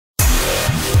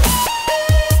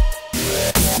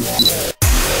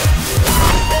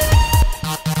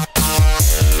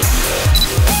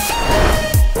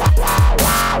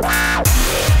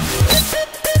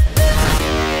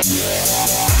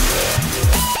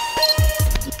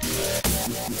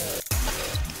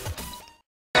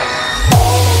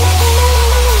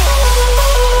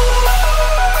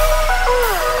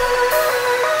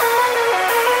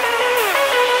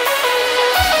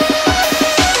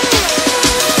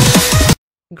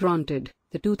Granted,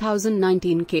 the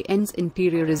 2019 Cayenne's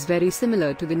interior is very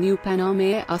similar to the new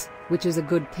Panamera, which is a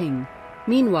good thing.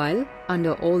 Meanwhile,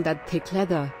 under all that thick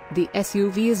leather, the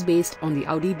SUV is based on the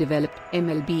Audi-developed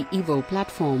MLB Evo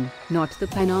platform, not the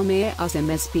Panamera's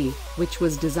MSP, which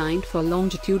was designed for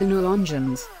longitudinal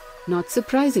engines. Not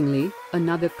surprisingly,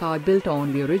 another car built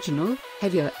on the original,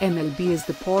 heavier MLB is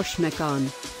the Porsche Macan.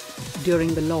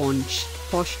 During the launch,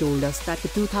 Porsche told us that the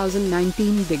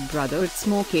 2019 Big Brother it's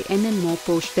more Cayenne and more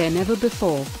Porsche than ever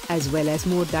before, as well as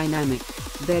more dynamic.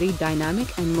 Very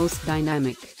dynamic and most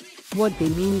dynamic. What they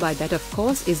mean by that of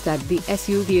course is that the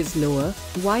SUV is lower,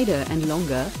 wider and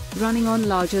longer, running on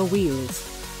larger wheels.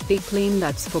 They claim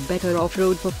that's for better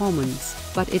off-road performance,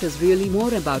 but it is really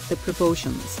more about the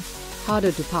proportions.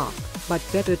 Harder to park, but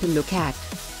better to look at.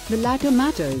 The latter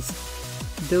matters.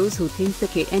 Those who think the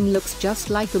Cayenne looks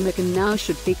just like the Macan now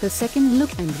should take a second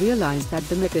look and realize that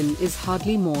the Macan is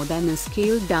hardly more than a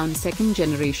scaled-down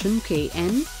second-generation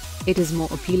Cayenne. It is more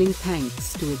appealing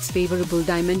thanks to its favorable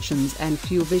dimensions and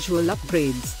few visual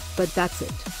upgrades, but that's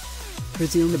it.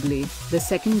 Presumably, the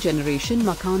second-generation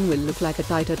Macan will look like a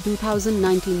tighter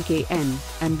 2019 Cayenne,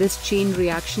 and this chain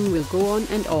reaction will go on,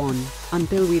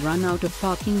 until we run out of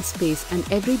parking space and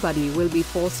everybody will be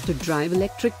forced to drive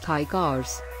electric Thai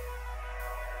cars.